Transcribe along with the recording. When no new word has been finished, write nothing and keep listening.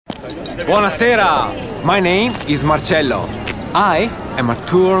Buonasera! My name is Marcello. I am a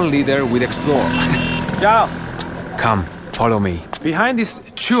tour leader with Explore. Ciao! Come, follow me. Behind this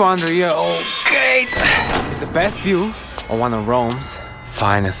 200-year-old gate is the best view of one of Rome's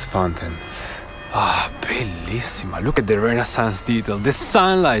finest fountains. Bellissima. Look at the Renaissance detail, the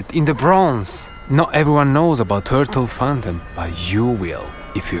sunlight in the bronze. Not everyone knows about Turtle Fountain, but you will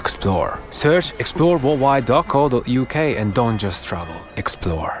if you explore. Search exploreworldwide.co.uk and don't just travel,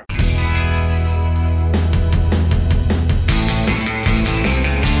 explore.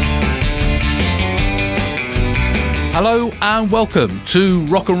 Hello and welcome to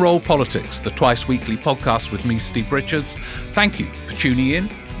Rock and Roll Politics, the twice-weekly podcast with me, Steve Richards. Thank you for tuning in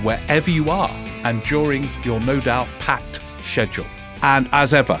wherever you are and during your no doubt packed schedule. And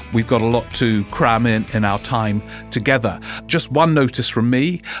as ever, we've got a lot to cram in our time together. Just one notice from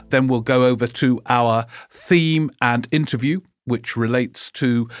me, then we'll go over to our theme and interview, which relates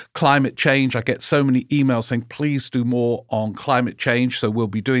to climate change. I get so many emails saying, please do more on climate change. So we'll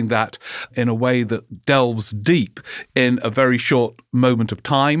be doing that in a way that delves deep in a very short moment of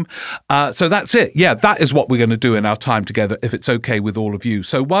time. So that's it. Yeah, that is what we're going to do in our time together, if it's okay with all of you.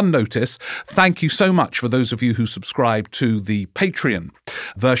 So one notice, thank you so much for those of you who subscribe to the Patreon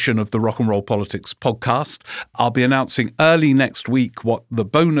version of the Rock and Roll Politics podcast. I'll be announcing early next week what the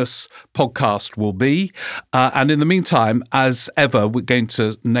bonus podcast will be. And in the meantime, as ever, we're going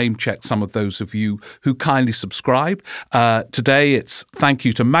to name check some of those of you who kindly subscribe. Today, it's thank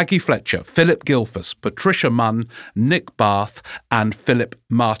you to Maggie Fletcher, Philip Gilfus, Patricia Munn, Nick Barth, and Philip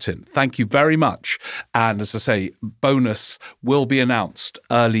Martin. Thank you very much. And as I say, bonus will be announced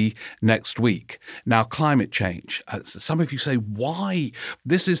early next week. Now, climate change. Some of you say, why?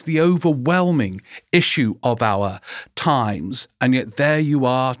 This is the overwhelming issue of our times. And yet there you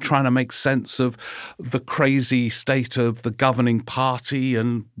are trying to make sense of the crazy state of the governing party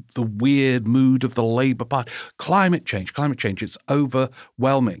and the weird mood of the Labour Party. Climate change, it's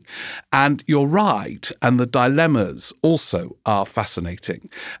overwhelming. And you're right, and the dilemmas also are fascinating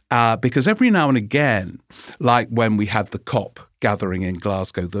because every now and again, like when we had the COP gathering in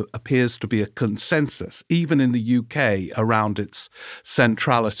Glasgow, there appears to be a consensus, even in the UK, around its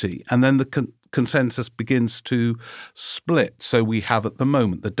centrality. And then the consensus begins to split. So we have at the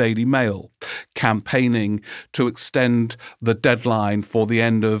moment the Daily Mail campaigning to extend the deadline for the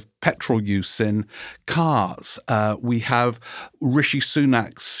end of petrol use in cars. We have Rishi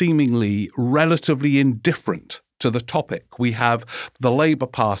Sunak seemingly relatively indifferent to the topic. We have the Labour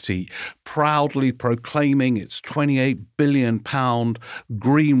Party proudly proclaiming its £28 billion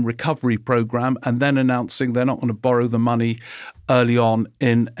green recovery programme and then announcing they're not going to borrow the money early on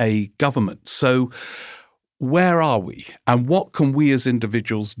in a government. So where are we and what can we as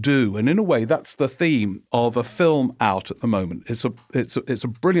individuals do? And in a way, that's the theme of a film out at the moment. It's a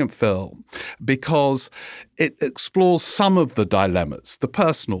brilliant film because it explores some of the dilemmas, the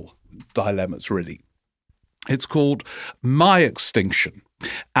personal dilemmas, really. It's called My Extinction,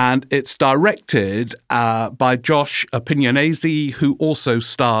 and it's directed by Josh Opinionese, who also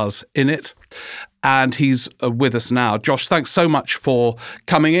stars in it. And he's with us now. Josh, thanks so much for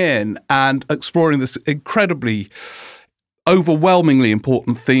coming in and exploring this incredibly, overwhelmingly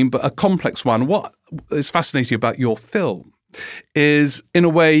important theme, but a complex one. What is fascinating about your film is, in a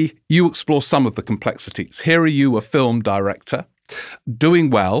way, you explore some of the complexities. Here are you, a film director,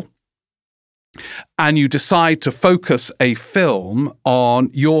 doing well, and you decide to focus a film on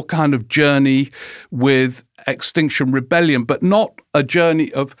your kind of journey with Extinction Rebellion, but not a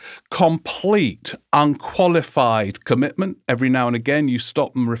journey of complete, unqualified commitment. Every now and again, you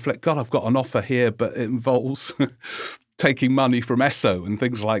stop and reflect, God, I've got an offer here, but it involves taking money from ESSO and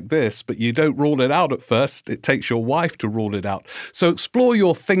things like this, but you don't rule it out at first. It takes your wife to rule it out. So explore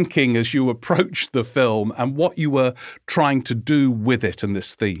your thinking as you approach the film and what you were trying to do with it and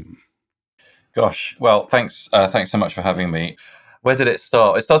this theme. Gosh, well, thanks so much for having me. Where did it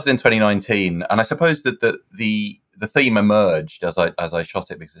start? It started in 2019, and I suppose that the theme emerged as I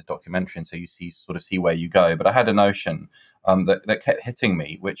shot it because it's a documentary, and so you see where you go. But I had a notion that kept hitting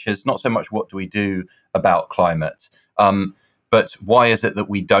me, which is not so much what do we do about climate, but why is it that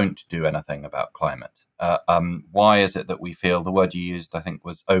we don't do anything about climate? Why is it that we feel, the word you used, I think,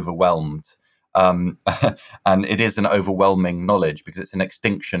 was overwhelmed? And it is an overwhelming knowledge because it's an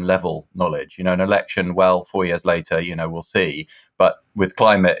extinction level knowledge. An election, well, 4 years later, we'll see. But with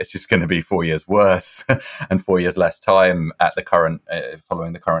climate, it's just going to be 4 years worse and 4 years less time at the current,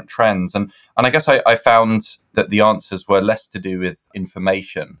 following the current trends. And I guess I found that the answers were less to do with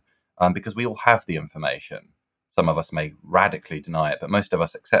information because we all have the information. Some of us may radically deny it, but most of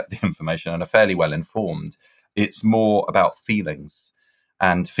us accept the information and are fairly well informed. It's more about feelings.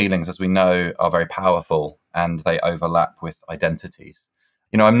 And feelings, as we know, are very powerful, and they overlap with identities.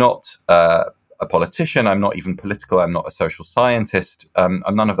 I'm not a politician. I'm not even political. I'm not a social scientist. I'm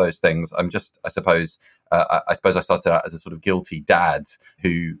none of those things. I'm just, I suppose I started out as a sort of guilty dad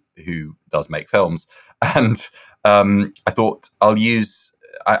who does make films, and I thought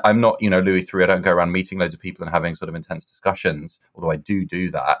I'm not, Louis Theroux. I don't go around meeting loads of people and having sort of intense discussions, although I do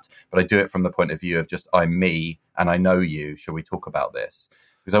that. But I do it from the point of view of just, I'm me and I know you. Shall we talk about this?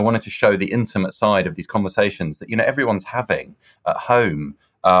 Because I wanted to show the intimate side of these conversations that, everyone's having at home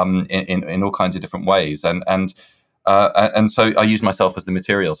in all kinds of different ways. And so I use myself as the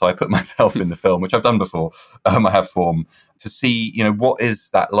material. So I put myself in the film, which I've done before. I have form to see, what is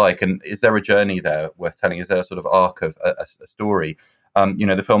that like? And is there a journey there worth telling? Is there a sort of arc of a story?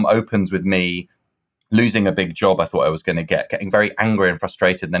 The film opens with me losing a big job I thought I was going to getting very angry and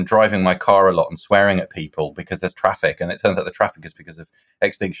frustrated, and then driving my car a lot and swearing at people because there's traffic. And it turns out the traffic is because of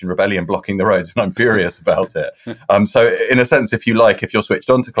Extinction Rebellion blocking the roads, and I'm furious about it. So in a sense, if you're switched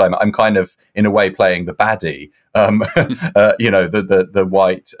on to climate, I'm kind of, in a way, playing the baddie, the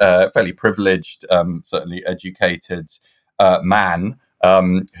white, fairly privileged, certainly educated man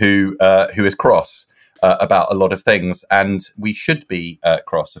who is cross about a lot of things, and we should be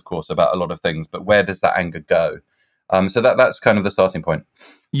cross, of course, about a lot of things. But where does that anger go? So that's kind of the starting point.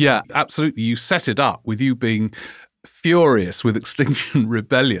 Yeah, absolutely. You set it up with you being furious with Extinction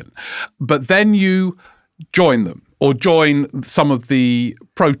Rebellion, but then you join them or join some of the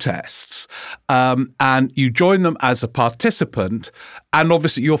protests, and you join them as a participant, and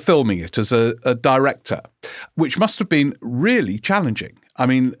obviously you're filming it as a director, which must have been really challenging. I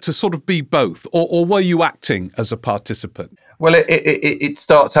mean, to sort of be both, or were you acting as a participant? Well, it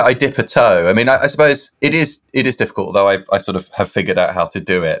starts out, I dip a toe. I mean, I suppose it is difficult, though I sort of have figured out how to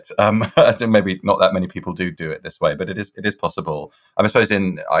do it. I think maybe not that many people do it this way, but it is possible. I suppose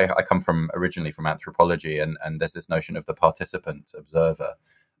I come originally from anthropology, and there's this notion of the participant observer.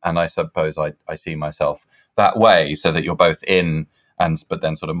 And I suppose I see myself that way, so that you're both in, but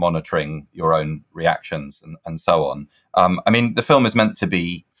then sort of monitoring your own reactions and so on. I mean, the film is meant to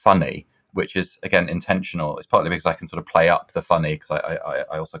be funny, which is, again, intentional. It's partly because I can sort of play up the funny, because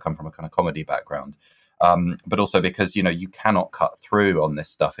I also come from a kind of comedy background. But also because, you cannot cut through on this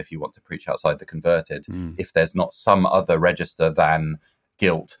stuff if you want to preach outside the converted, if there's not some other register than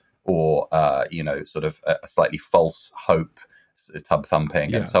guilt or, sort of a slightly false hope, tub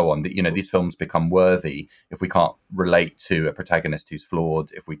thumping, and so on. These films become worthy if we can't relate to a protagonist who's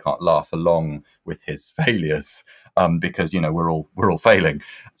flawed, if we can't laugh along with his failures, because we're all failing.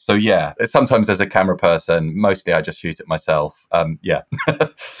 So sometimes there's a camera person. Mostly I just shoot it myself.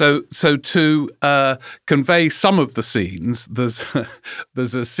 So to convey some of the scenes,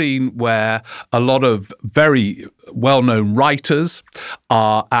 there's a scene where a lot of very well-known writers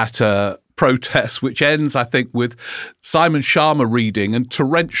are at a protest, which ends, I think, with Simon Sharma reading and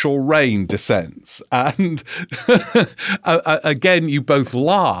torrential rain descends. And again, you both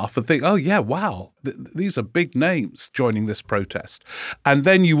laugh and think, oh, yeah, wow, these are big names joining this protest. And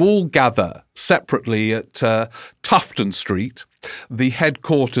then you all gather separately at Tufton Street, the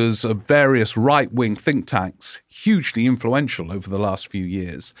headquarters of various right-wing think tanks, hugely influential over the last few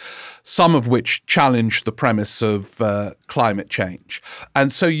years, some of which challenge the premise of climate change.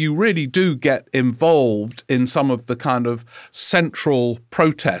 And so you really do get involved in some of the kind of central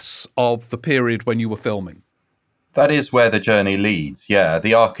protests of the period when you were filming. That is where the journey leads. Yeah,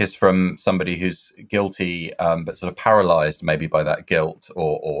 the arc is from somebody who's guilty, but sort of paralyzed maybe by that guilt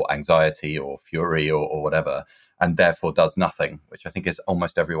or anxiety or fury or whatever, and therefore does nothing, which I think is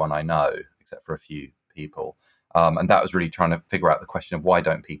almost everyone I know, except for a few people. And that was really trying to figure out the question of why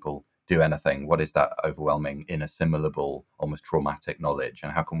don't people do anything? What is that overwhelming, inassimilable, almost traumatic knowledge?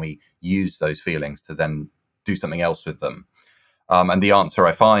 And how can we use those feelings to then do something else with them? And the answer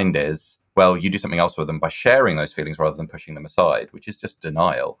I find is, well, you do something else with them by sharing those feelings rather than pushing them aside, which is just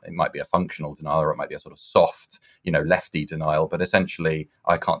denial. It might be a functional denial, or it might be a sort of soft, lefty denial. But essentially,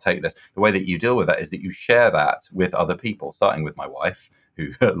 I can't take this. The way that you deal with that is that you share that with other people, starting with my wife, who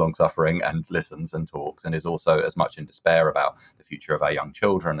long suffering and listens and talks and is also as much in despair about the future of our young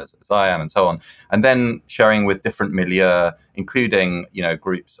children as I am, and so on. And then sharing with different milieu, including,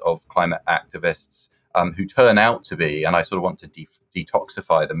 groups of climate activists, who turn out to be, and I sort of want to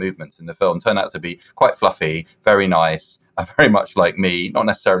detoxify the movements in the film, turn out to be quite fluffy, very nice, very much like me, not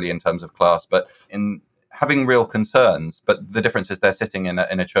necessarily in terms of class, but in having real concerns. But the difference is they're sitting in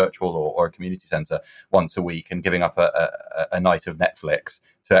a church hall or a community centre once a week and giving up a night of Netflix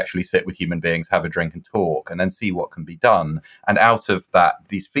to actually sit with human beings, have a drink and talk, and then see what can be done. And out of that,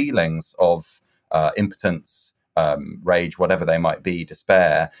 these feelings of impotence rage, whatever they might be,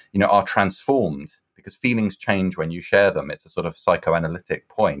 despair, are transformed, because feelings change when you share them. It's a sort of psychoanalytic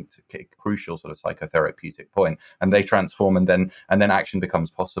point, a crucial sort of psychotherapeutic point, and they transform, and then action becomes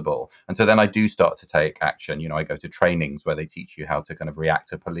possible. And so then I do start to take action. I go to trainings where they teach you how to kind of react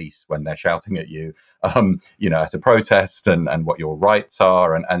to police when they're shouting at you, at a protest, and what your rights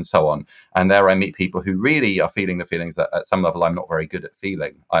are, and so on. And there I meet people who really are feeling the feelings that at some level I'm not very good at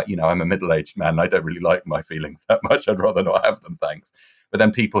feeling. I'm a middle-aged man. I don't really like my feelings that much. I'd rather not have them, thanks. But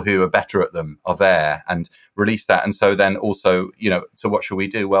then people who are better at them are there and release that. And so then also, so what should we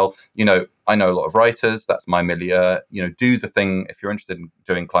do? Well, I know a lot of writers. That's my milieu. Do the thing, if you're interested in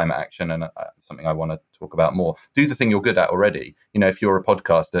doing climate action, and something I want to talk about more, do the thing you're good at already. If you're a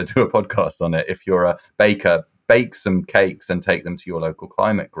podcaster, do a podcast on it. If you're a baker, bake some cakes and take them to your local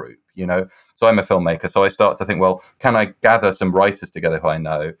climate group. So I'm a filmmaker. So I start to think, well, can I gather some writers together who I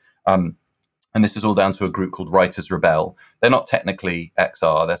know? And this is all down to a group called Writers Rebel. They're not technically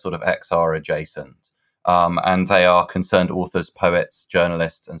XR, they're sort of XR adjacent. And they are concerned authors, poets,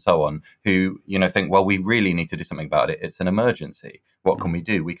 journalists, and so on, who, think, well, we really need to do something about it. It's an emergency. What can we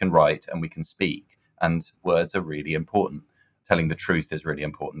do? We can write and we can speak. And words are really important. Telling the truth is really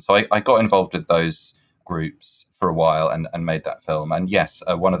important. So I got involved with those groups for a while and made that film. And yes,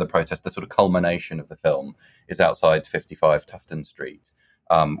 one of the protests, the sort of culmination of the film, is outside 55 Tufton Street,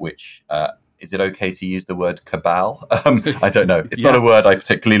 which... is it okay to use the word cabal? I don't know. It's not a word I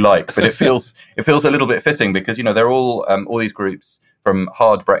particularly like, but it feels a little bit fitting, because they're all these groups, from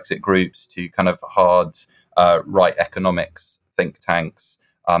hard Brexit groups to kind of hard right economics think tanks,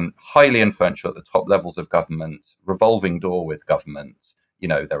 highly influential at the top levels of government, revolving door with government.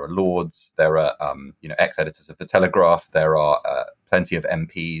 There are lords, there are ex-editors of the Telegraph, there are plenty of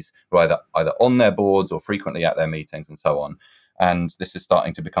MPs who are either on their boards or frequently at their meetings, and so on. And this is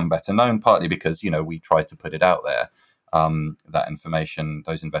starting to become better known, partly because, we try to put it out there, that information,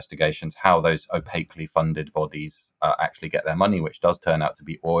 those investigations, how those opaquely funded bodies actually get their money, which does turn out to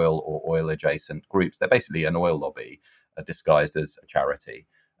be oil or oil-adjacent groups. They're basically an oil lobby disguised as a charity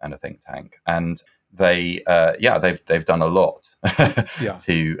and a think tank. And they've done a lot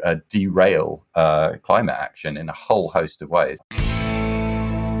to derail climate action in a whole host of ways.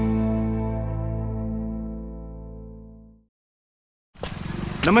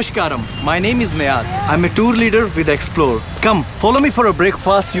 Namaskaram, my name is Nayad. I'm a tour leader with Explore. Come, follow me for a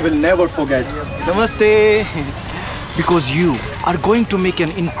breakfast you will never forget. Namaste. Because you are going to make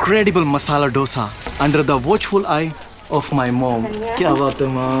an incredible masala dosa under the watchful eye of my mom. Kya baat hai,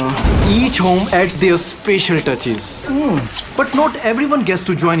 ma? Each home adds their special touches. But not everyone gets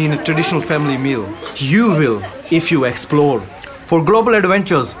to join in a traditional family meal. You will if you explore. For global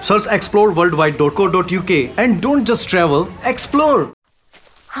adventures, search exploreworldwide.co.uk and don't just travel, explore.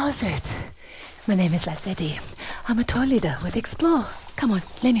 How's it? My name is Lazetti. I'm a tour leader with Explore. Come on,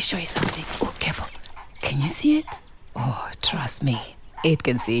 let me show you something. Oh, careful. Can you see it? Oh, trust me, it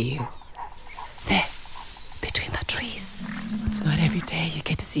can see you. There, between the trees. It's not every day you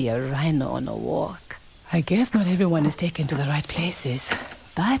get to see a rhino on a walk. I guess not everyone is taken to the right places,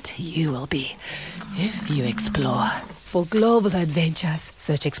 but you will be if you explore. For global adventures,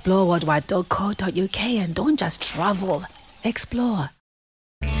 search exploreworldwide.co.uk and don't just travel. Explore.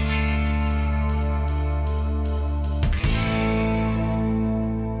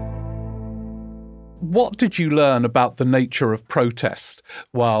 What did you learn about the nature of protest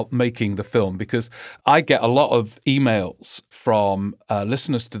while making the film? Because I get a lot of emails from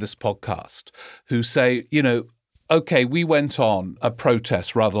listeners to this podcast who say, okay, we went on a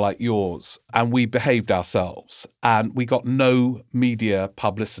protest rather like yours and we behaved ourselves and we got no media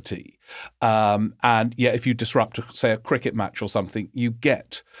publicity. And yet if you disrupt, say, a cricket match or something, you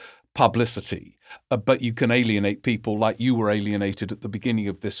get publicity. But you can alienate people like you were alienated at the beginning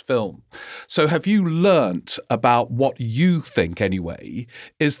of this film. So have you learnt about what you think, anyway,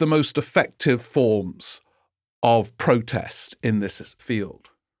 is the most effective forms of protest in this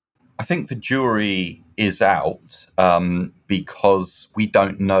field? I think the jury is out because we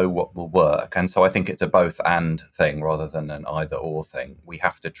don't know what will work. And so I think it's a both and thing rather than an either or thing. We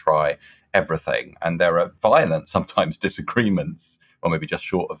have to try everything. And there are violent, sometimes disagreements, or maybe just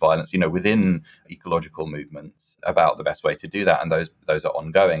short of violence, within ecological movements about the best way to do that. And those are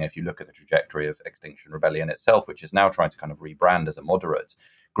ongoing. If you look at the trajectory of Extinction Rebellion itself, which is now trying to kind of rebrand as a moderate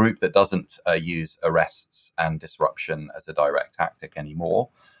group that doesn't use arrests and disruption as a direct tactic anymore.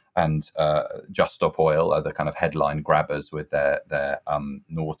 And Just Stop Oil are the kind of headline grabbers with their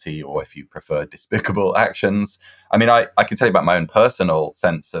naughty, or if you prefer, despicable actions. I mean, I can tell you about my own personal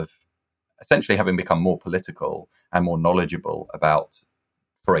sense of essentially having become more political and more knowledgeable about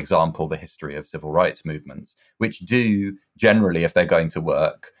for example, the history of civil rights movements, which do generally, if they're going to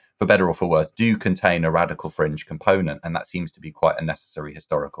work, for better or for worse, do contain a radical fringe component. And that seems to be quite a necessary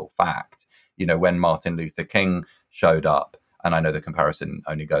historical fact. When Martin Luther King showed up, and I know the comparison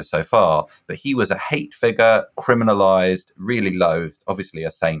only goes so far, but he was a hate figure, criminalized, really loathed, obviously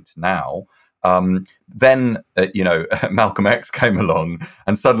a saint now. Then Malcolm X came along,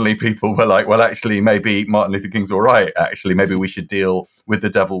 and suddenly people were like, well, actually, maybe Martin Luther King's all right. Actually, maybe we should deal with the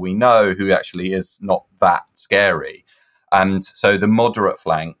devil we know, who actually is not that scary. And so the moderate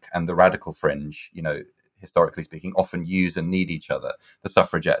flank and the radical fringe, historically speaking, often use and need each other. The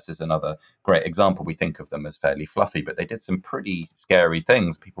suffragettes is another great example. We think of them as fairly fluffy, but they did some pretty scary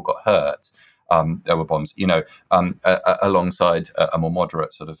things. People got hurt. There were bombs, alongside a more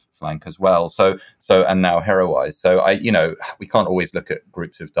moderate sort of flank as well. So and now heroized. So we can't always look at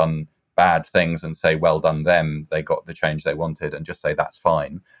groups who've done bad things and say, well done them, they got the change they wanted, and just say that's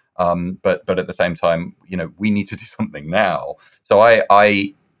fine. But at the same time, we need to do something now. So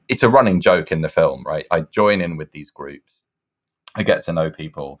it's a running joke in the film, right? I join in with these groups. I get to know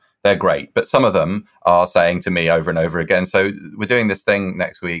people. They're great. But some of them are saying to me over and over again, so we're doing this thing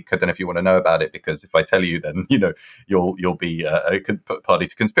next week. I don't know if you want to know about it, because if I tell you, then, you'll be a party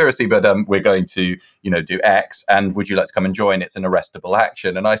to conspiracy. But we're going to, do X. And would you like to come and join? It's an arrestable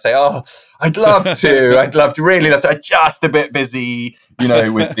action. And I say, oh, I'd love to. Really love to. I'm just a bit busy,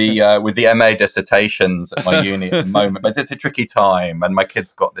 with the MA dissertations at my uni at the moment. But it's a tricky time, and my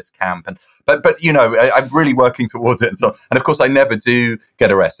kids got this camp. But I'm really working towards it. And of course, I never do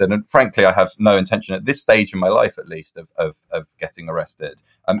get arrested. And frankly, I have no intention at this stage in my life, at least, of getting arrested,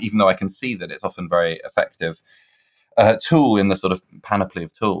 even though I can see that it's often very effective tool in the sort of panoply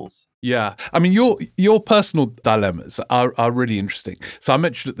of tools. Yeah. I mean, your personal dilemmas are really interesting. So I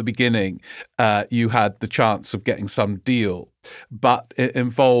mentioned at the beginning, you had the chance of getting some deal, but it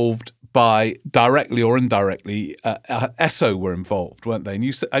involved, by directly or indirectly, ESSO were involved, weren't they?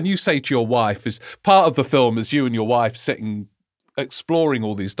 And you say to your wife, as part of the film, is you and your wife sitting exploring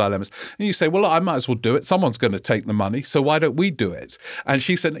all these dilemmas, and you say, well, I might as well do it. Someone's going to take the money, so why don't we do it? And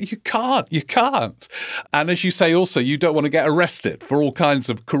she said, you can't. And as you say, also, you don't want to get arrested for all kinds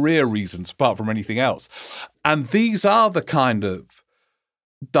of career reasons apart from anything else. And these are the kind of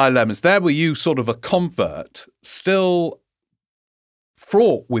dilemmas. There were you, sort of a convert, still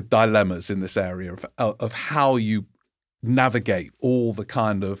fraught with dilemmas in this area of how you navigate all the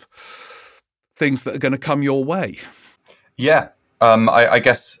kind of things that are going to come your way. Yeah. I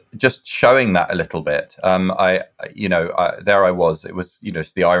guess just showing that a little bit. There I was. It was,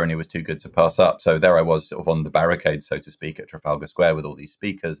 the irony was too good to pass up. So there I was, sort of on the barricade, so to speak, at Trafalgar Square with all these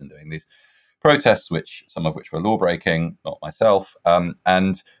speakers and doing these protests, some of which were law breaking, not myself. And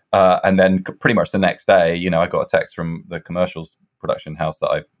then pretty much the next day, I got a text from the commercials production house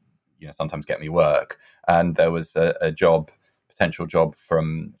that I, sometimes get me work, and there was a potential job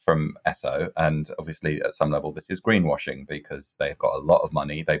from ESSO, and obviously at some level this is greenwashing, because they've got a lot of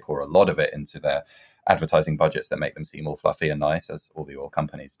money, they pour a lot of it into their advertising budgets that make them seem all fluffy and nice, as all the oil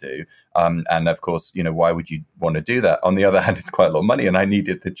companies do, and of course, why would you want to do that? On the other hand, it's quite a lot of money, and I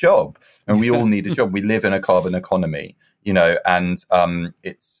needed the job, and we all need a job. We live in a carbon economy, and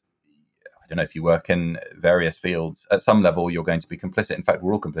it's, I don't know, if you work in various fields, at some level you're going to be complicit. In fact,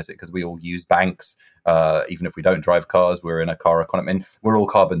 we're all complicit, because we all use banks. Even if we don't drive cars, we're in a car economy. I mean, we're all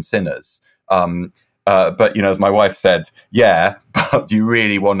carbon sinners. But as my wife said, yeah, but do you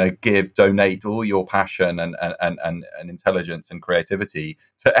really want to donate all your passion and intelligence and creativity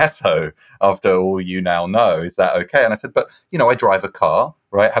to ESSO after all you now know? Is that okay? And I said, but I drive a car,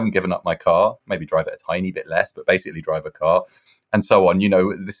 right? I haven't given up my car. Maybe drive it a tiny bit less, but basically drive a car. And so on,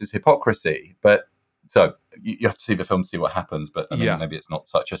 this is hypocrisy. But so you have to see the film to see what happens. But I mean, maybe it's not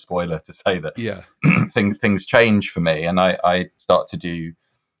such a spoiler to say that things change for me, and I start to do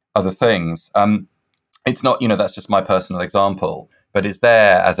other things. It's not, that's just my personal example, but it's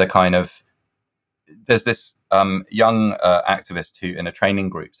there as a kind of, there's this young activist who in a training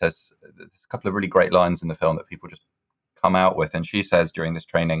group says, there's a couple of really great lines in the film that people just come out with. And she says during this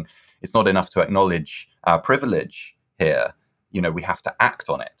training, it's not enough to acknowledge our privilege here. We have to act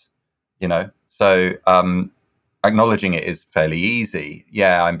on it, So acknowledging it is fairly easy.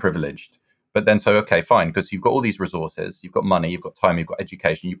 Yeah, I'm privileged. But then, so, okay, fine, because you've got all these resources, you've got money, you've got time, you've got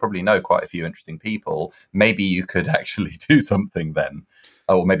education, you probably know quite a few interesting people. Maybe you could actually do something then,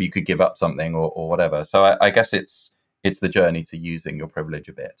 or maybe you could give up something or whatever. So I guess it's the journey to using your privilege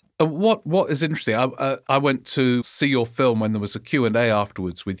a bit. What is interesting, I went to see your film when there was a Q&A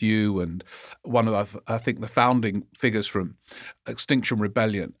afterwards with you and one of, I think, the founding figures from Extinction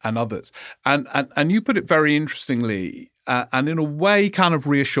Rebellion and others. And you put it very interestingly and in a way kind of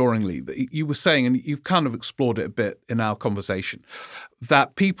reassuringly, that you were saying, and you've kind of explored it a bit in our conversation,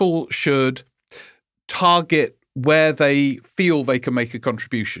 that people should target where they feel they can make a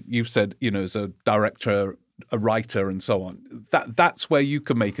contribution. You've said, as a director, a writer, and so on, that's where you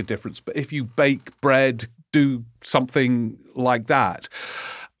can make a difference. But if you bake bread, do something like that.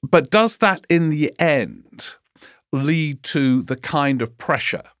 But does that in the end lead to the kind of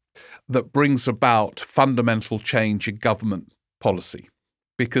pressure that brings about fundamental change in government policy?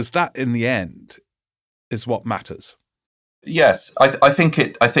 Because that in the end is what matters. Yes, I think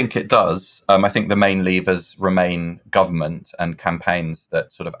it does. I think the main levers remain government, and campaigns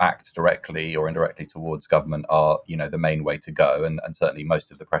that sort of act directly or indirectly towards government are, the main way to go. And certainly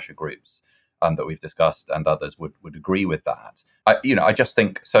most of the pressure groups that we've discussed and others would agree with that. I just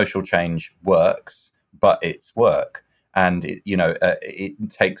think social change works, but it's work. And it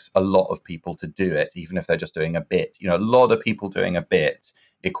takes a lot of people to do it, even if they're just doing a bit. A lot of people doing a bit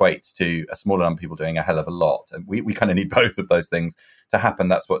equates to a smaller number of people doing a hell of a lot. And we kind of need both of those things to happen.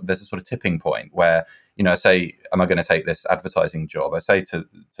 There's a sort of tipping point where, say, am I going to take this advertising job? I say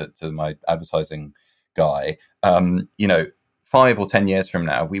to my advertising guy, 5 or 10 years from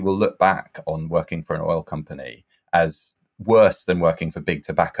now, we will look back on working for an oil company as worse than working for big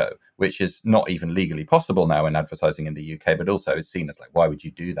tobacco, which is not even legally possible now in advertising in the UK, but also is seen as like, why would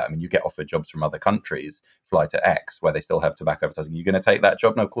you do that? I mean, you get offered jobs from other countries, fly to X, where they still have tobacco advertising. You're going to take that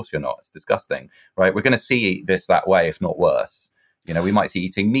job? No, of course you're not. It's disgusting, right? We're going to see this that way, if not worse. We might see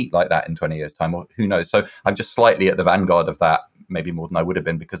eating meat like that in 20 years' time, or who knows? So I'm just slightly at the vanguard of that, maybe more than I would have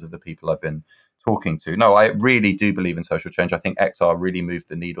been because of the people I've been talking to. No, I really do believe in social change. I think XR really moved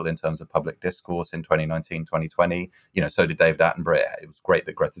the needle in terms of public discourse in 2019, 2020. So did David Attenborough. It was great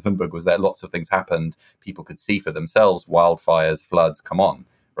that Greta Thunberg was there. Lots of things happened. People could see for themselves, wildfires, floods, come on,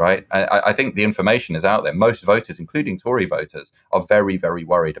 right? I think the information is out there. Most voters, including Tory voters, are very, very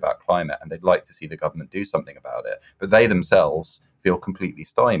worried about climate, and they'd like to see the government do something about it. But they themselves feel completely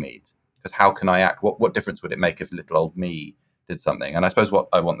stymied, because how can I act? What difference would it make if little old me did something? And I suppose what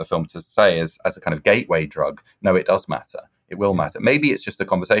I want the film to say is, as a kind of gateway drug, no, it does matter. It will matter. Maybe it's just a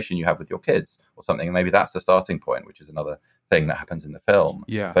conversation you have with your kids or something, and maybe that's the starting point, which is another thing that happens in the film.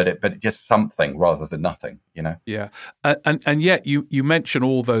 Yeah. But just something rather than nothing, Yeah. And yet you mention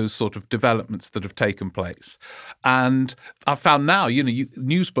all those sort of developments that have taken place. And I found now,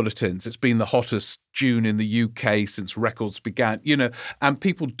 news bulletins, it's been the hottest June in the UK since records began, and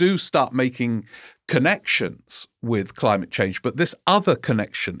people do start making connections with climate change. But this other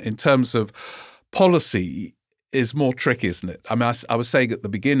connection in terms of policy is more tricky, isn't it? I mean, I was saying at the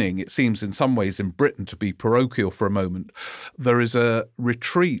beginning, it seems in some ways in Britain, to be parochial for a moment, there is a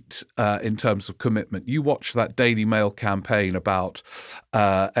retreat in terms of commitment. You watch that Daily Mail campaign about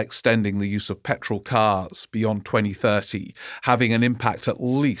extending the use of petrol cars beyond 2030, having an impact at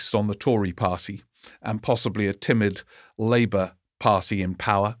least on the Tory party and possibly a timid Labour party in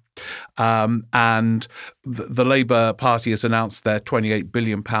power. And the Labour Party has announced their £28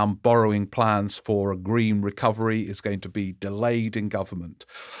 billion borrowing plans for a green recovery is going to be delayed in government.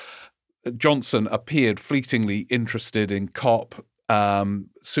 Johnson appeared fleetingly interested in COP.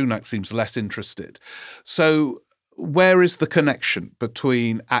 Sunak seems less interested. So where is the connection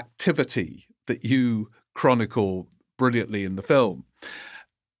between activity that you chronicle brilliantly in the film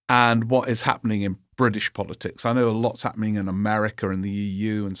and what is happening in British politics? I know a lot's happening in America and the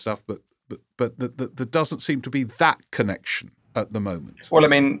EU and stuff, but there doesn't seem to be that connection at the moment. Well, I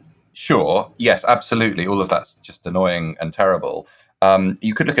mean, sure, yes, absolutely. All of that's just annoying and terrible.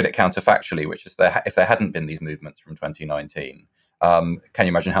 You could look at it counterfactually, which is if there hadn't been these movements from 2019, can you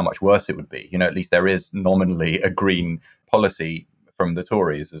imagine how much worse it would be? At least there is nominally a green policy from the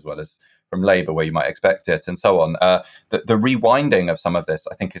Tories as well as from Labour, where you might expect it, and so on. The rewinding of some of this,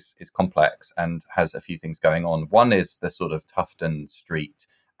 I think, is complex and has a few things going on. One is the sort of Tufton Street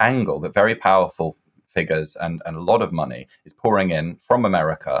angle that very powerful figures and a lot of money is pouring in from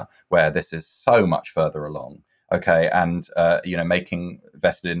America, where this is so much further along. Okay, and making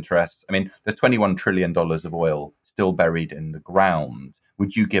vested interests. I mean, there's $21 trillion of oil still buried in the ground.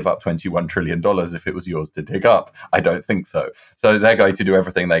 Would you give up $21 trillion if it was yours to dig up? I don't think so. So they're going to do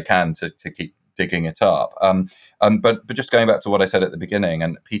everything they can to keep digging it up. But just going back to what I said at the beginning,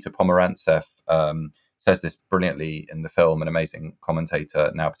 and Peter Pomerantsev says this brilliantly in the film, an amazing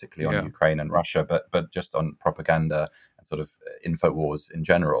commentator now, particularly on Ukraine and Russia, but just on propaganda and sort of InfoWars in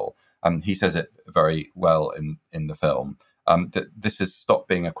general. He says it very well in the film, that this has stopped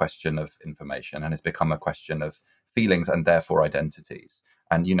being a question of information and has become a question of feelings and therefore identities.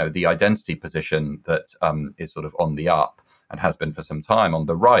 And, the identity position that is sort of on the up and has been for some time on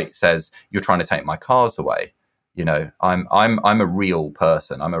the right says, you're trying to take my cars away. I'm a real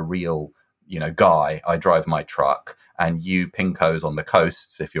person. I'm a real, guy. I drive my truck, and you pinkos on the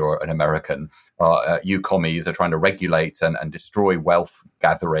coasts, if you're an American, you commies are trying to regulate and destroy wealth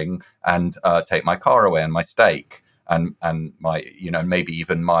gathering and take my car away and my steak and my, maybe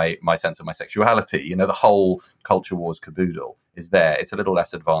even my sense of my sexuality. The whole culture wars caboodle is there. It's a little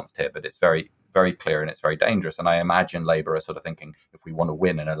less advanced here, but it's very, very clear and it's very dangerous. And I imagine Labour are sort of thinking, if we want to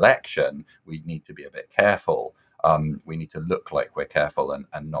win an election, we need to be a bit careful. We need to look like we're careful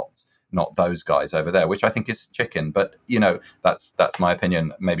and not those guys over there, which I think is chicken. But, that's my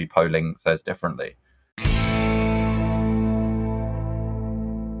opinion. Maybe polling says differently.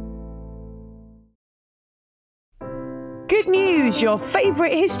 Good news, your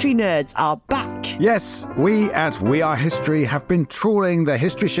favourite history nerds are back. Yes, we at We Are History have been trawling the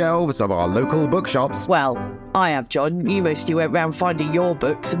history shelves of our local bookshops. Well, I have, John. You mostly went round finding your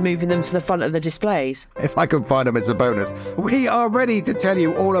books and moving them to the front of the displays. If I can find them, it's a bonus. We are ready to tell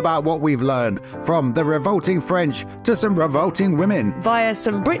you all about what we've learned, from the revolting French to some revolting women. Via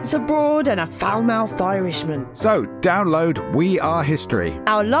some Brits abroad and a foul-mouthed Irishman. So, download We Are History.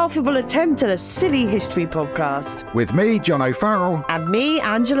 Our laughable attempt at a silly history podcast. With me, John O'Farrell. And me,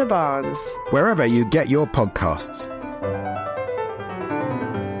 Angela Barnes. Wherever you get your podcasts.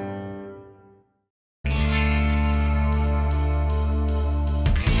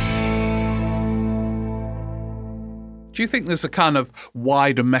 Do you think there's a kind of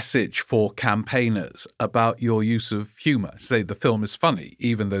wider message for campaigners about your use of humour? Say the film is funny,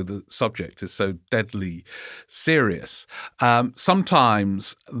 even though the subject is so deadly serious.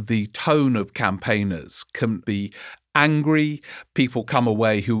 Sometimes the tone of campaigners can be angry. People come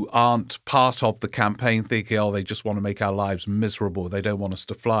away who aren't part of the campaign thinking, oh, they just want to make our lives miserable. They don't want us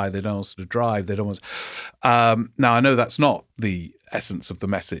to fly. They don't want us to drive. They don't want us. Now, I know that's not the essence of the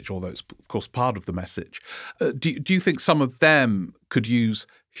message, although it's, of course, part of the message. Do you think some of them could use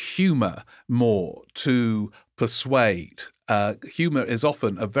humour more to persuade? Humour is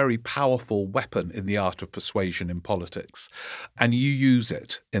often a very powerful weapon in the art of persuasion in politics, and you use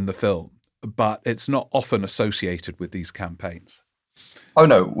it in the film, but it's not often associated with these campaigns. Oh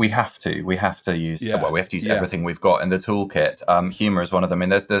no, we have to. We have to use. Yeah. Well, we have to use everything we've got in the toolkit. Humour is one of them. I mean,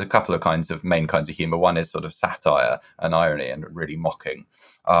 there's a couple of main kinds of humour. One is sort of satire and irony and really mocking.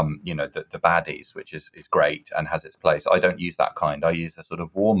 The baddies, which is great and has its place. I don't use that kind. I use a sort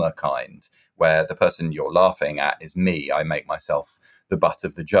of warmer kind where the person you're laughing at is me. I make myself the butt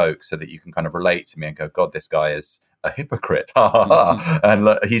of the joke so that you can kind of relate to me and go, God, this guy is a hypocrite. And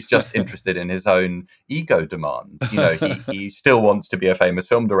look, he's just interested in his own ego demands. He still wants to be a famous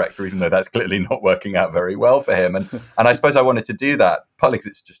film director, even though that's clearly not working out very well for him. And I suppose I wanted to do that, partly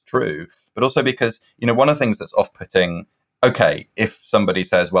because it's just true, but also because, one of the things that's off-putting, okay, if somebody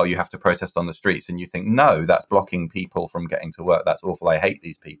says, well, you have to protest on the streets, and you think, no, that's blocking people from getting to work. That's awful. I hate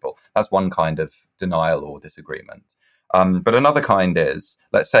these people. That's one kind of denial or disagreement. But another kind is,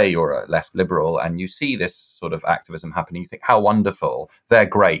 let's say you're a left liberal and you see this sort of activism happening. You think, how wonderful. They're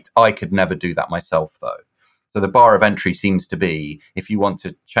great. I could never do that myself, though. So the bar of entry seems to be, if you want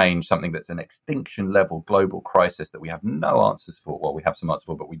to change something that's an extinction level global crisis that we have no answers for, well, we have some answers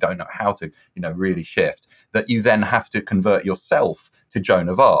for, but we don't know how to, really shift, that you then have to convert yourself to Joan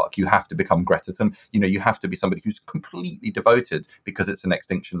of Arc. You have to become Greta Thunberg. You have to be somebody who's completely devoted because it's an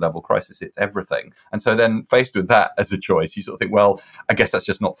extinction level crisis. It's everything. And so then faced with that as a choice, you sort of think, well, I guess that's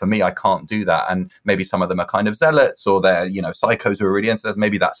just not for me. I can't do that. And maybe some of them are kind of zealots or they're, psychos who are really into this.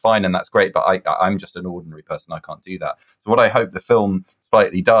 Maybe that's fine and that's great, but I'm just an ordinary person. I can't do that. So what I hope the film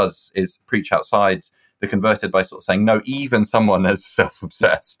slightly does is preach outside the converted by sort of saying, no, even someone as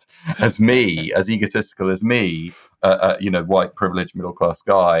self-obsessed as me, as egotistical as me, white privileged middle class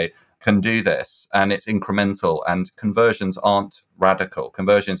guy can do this, and it's incremental, and conversions aren't radical.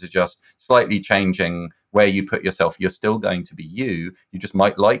 Conversions is just slightly changing where you put yourself. You're still going to be you just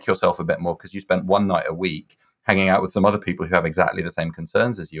might like yourself a bit more because you spent one night a week hanging out with some other people who have exactly the same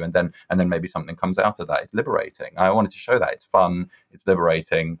concerns as you, and then maybe something comes out of that. It's liberating. I wanted to show that it's fun, it's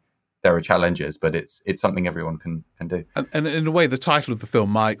liberating. There are challenges, but it's something everyone can do. And in a way, the title of the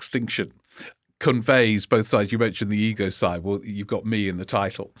film, My Extinction, conveys both sides. You mentioned the ego side. Well, you've got me in the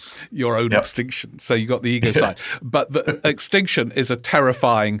title, your own extinction. So you got the ego side. But the extinction is a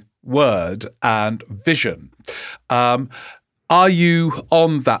terrifying word and vision. Are you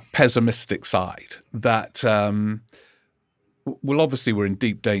on that pessimistic side that, well, obviously we're in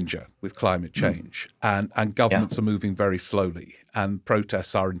deep danger with climate change and governments are moving very slowly and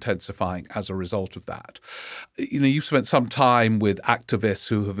protests are intensifying as a result of that. You've spent some time with activists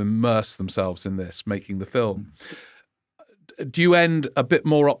who have immersed themselves in this, making the film. do you end a bit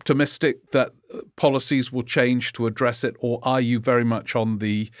more optimistic that policies will change to address it, or are you very much on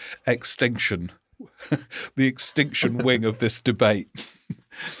the extinction wing of this debate?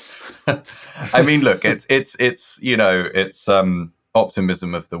 I mean, look, it's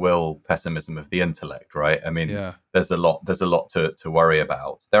optimism of the will, pessimism of the intellect, right? I mean, there's a lot to worry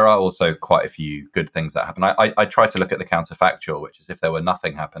about. There are also quite a few good things that happen. I try to look at the counterfactual, which is if there were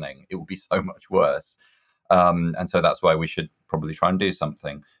nothing happening, it would be so much worse. And so that's why we should probably try and do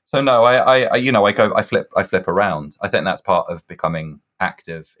something. So no, I flip around. I think that's part of becoming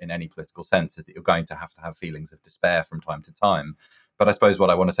active in any political sense, is that you're going to have feelings of despair from time to time. But I suppose what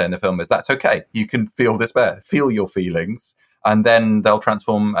I want to say in the film is that's okay. You can feel despair, feel your feelings, and then they'll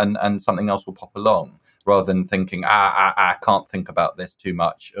transform and something else will pop along, rather than thinking, I can't think about this too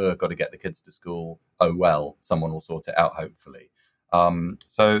much. Got to get the kids to school. Oh, well, someone will sort it out, hopefully.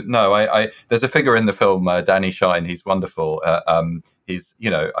 So no, there's a figure in the film, Danny Shine. He's wonderful. He's,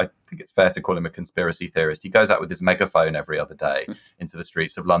 I think it's fair to call him a conspiracy theorist. He goes out with his megaphone every other day into the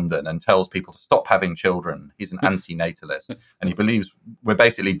streets of London and tells people to stop having children. He's an anti-natalist, and he believes we're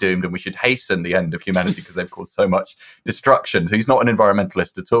basically doomed and we should hasten the end of humanity because they've caused so much destruction. So he's not an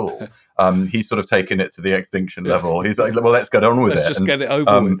environmentalist at all. He's sort of taken it to the extinction level. He's like, well, let's get on with it. Let's just get it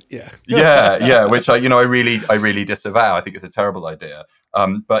over with. Yeah, which I really disavow. I think it's a terrible idea.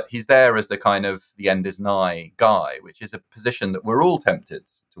 But he's there as the kind of the end is nigh guy, which is a position that we're all tempted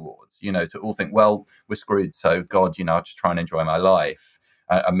towards, to all think, well, we're screwed. So God, I'll just try and enjoy my life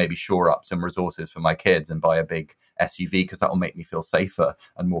and maybe shore up some resources for my kids and buy a big SUV because that will make me feel safer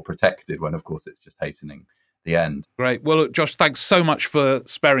and more protected, when of course it's just hastening the end. Great. Well, look, Josh, thanks so much for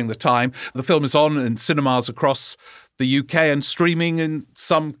sparing the time. The film is on in cinemas across the UK and streaming in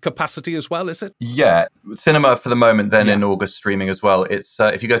some capacity as well, is it? Yeah, cinema for the moment, then in August streaming as well. It's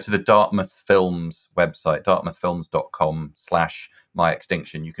if you go to the Dartmouth Films website,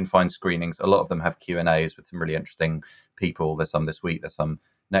 dartmouthfilms.com/myextinction, you can find screenings. A lot of them have Q&As with some really interesting people. There's some this week, there's some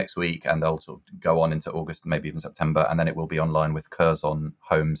next week, and they'll sort of go on into August, maybe even September, and then it will be online with Curzon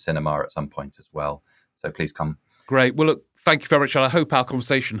Home Cinema at some point as well. So please come. Great. Well, look, thank you very much. And I hope our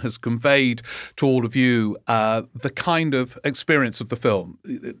conversation has conveyed to all of you the kind of experience of the film.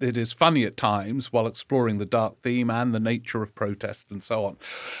 It is funny at times while exploring the dark theme and the nature of protest and so on.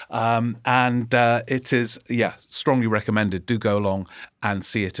 And it is, strongly recommended. Do go along and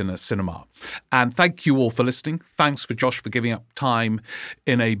see it in a cinema. And thank you all for listening. Thanks for Josh for giving up time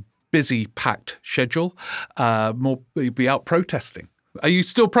in a busy, packed schedule. You'll be out protesting. Are you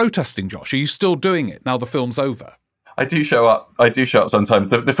still protesting, Josh? Are you still doing it now the film's over? I do show up sometimes.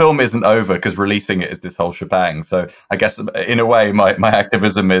 The film isn't over because releasing it is this whole shebang. So I guess in a way, my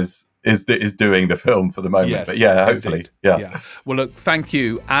activism is doing the film for the moment. Yes, but yeah, hopefully. Indeed. Yeah. Well, look, thank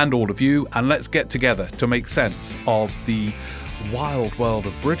you and all of you. And let's get together to make sense of the wild world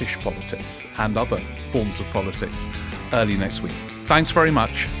of British politics and other forms of politics early next week. Thanks very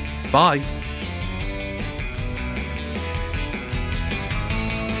much. Bye.